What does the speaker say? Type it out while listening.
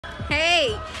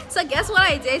So guess what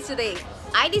I did today?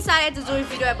 I decided to do a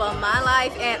video about my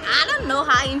life, and I don't know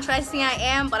how interesting I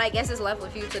am, but I guess it's left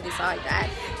with you to decide that.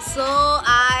 So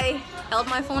I held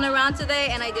my phone around today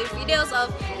and I did videos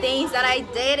of things that I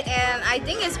did, and I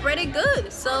think it's pretty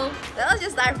good. So let's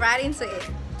just dive right into it.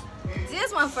 This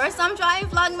is my first time trying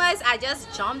Vlogmas. I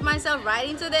just jumped myself right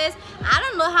into this. I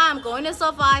don't know how I'm going to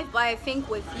survive, but I think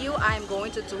with you I'm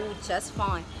going to do just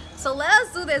fine. So let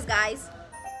us do this, guys.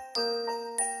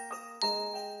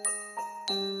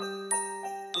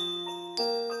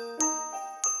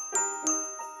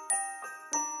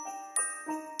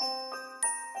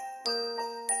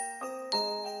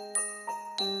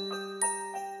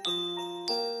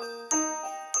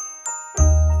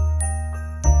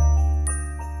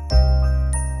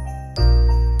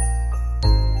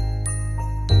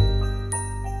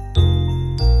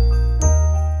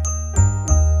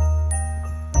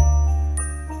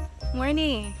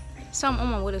 Morning. So I'm on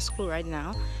my way to school right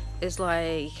now. It's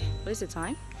like, what is the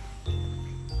time?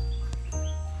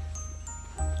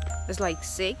 It's like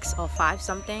 6 or 5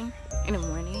 something in the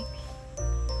morning.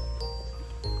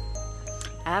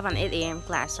 I have an 8 a.m.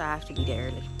 class, so I have to be there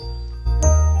early.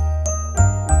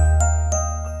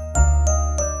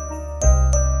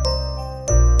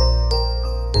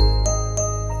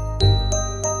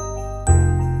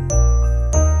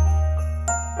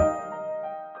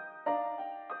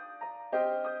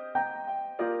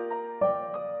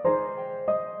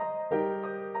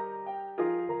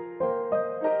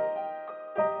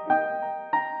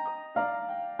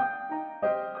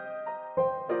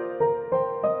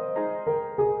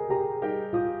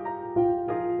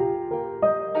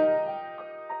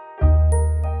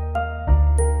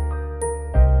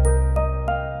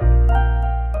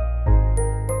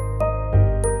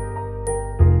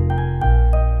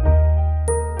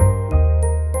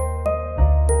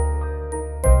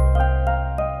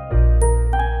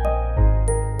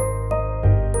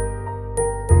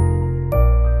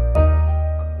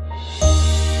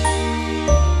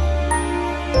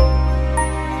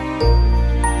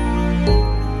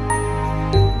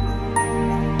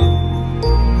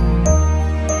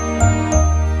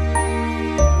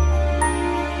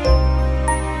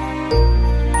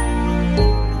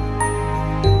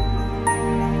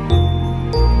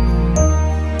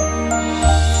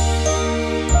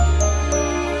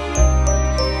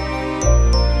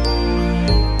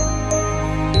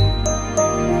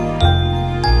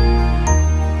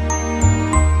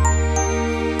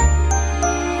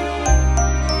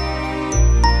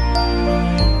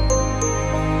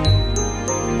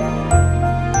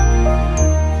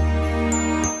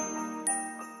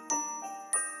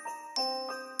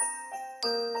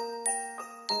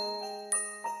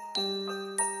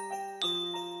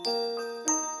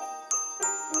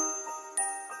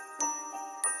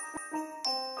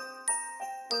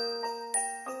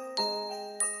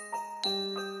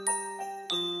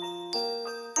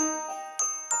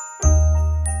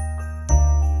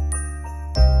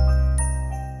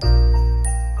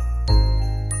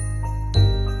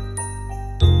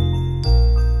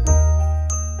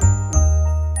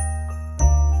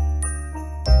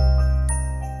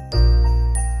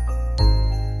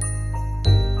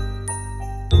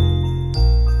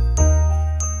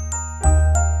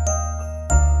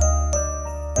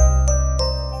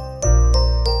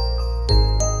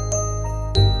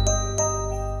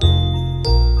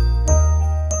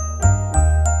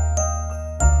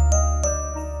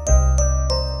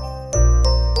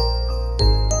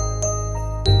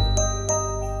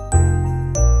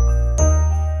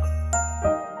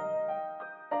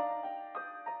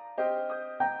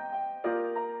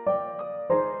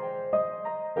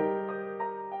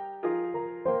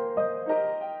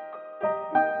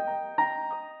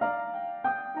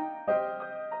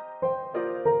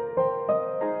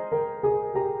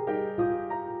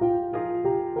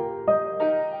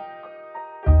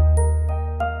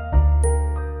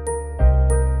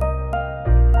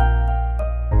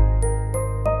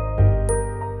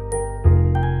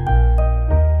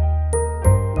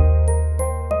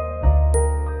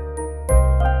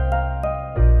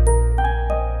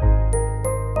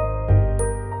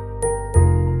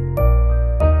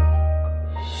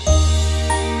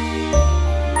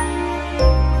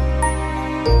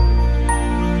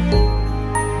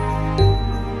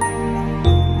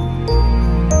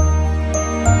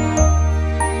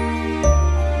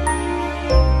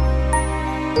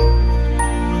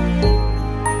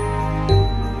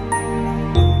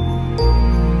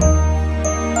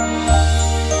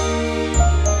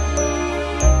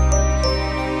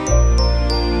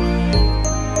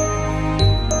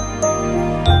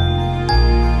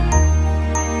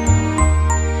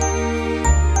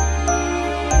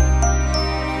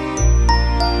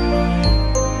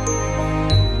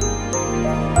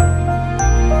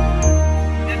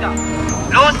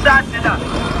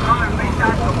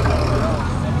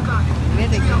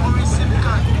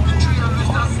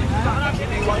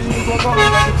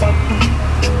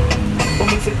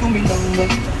 Hey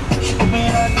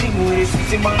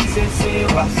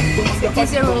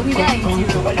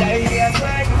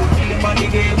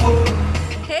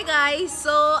guys,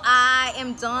 so I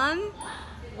am done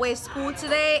with school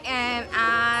today and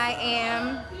I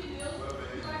am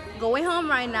going home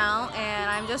right now,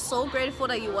 and I'm just so grateful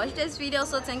that you watched this video.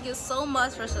 So thank you so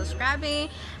much for subscribing.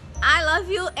 I love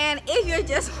you. And if you're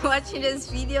just watching this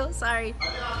video, sorry,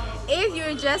 if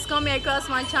you're just coming across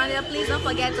my channel, please don't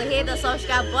forget to hit the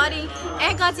subscribe button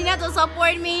and continue to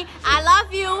support me. I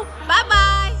love you. Bye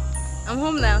bye. I'm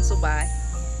home now, so bye.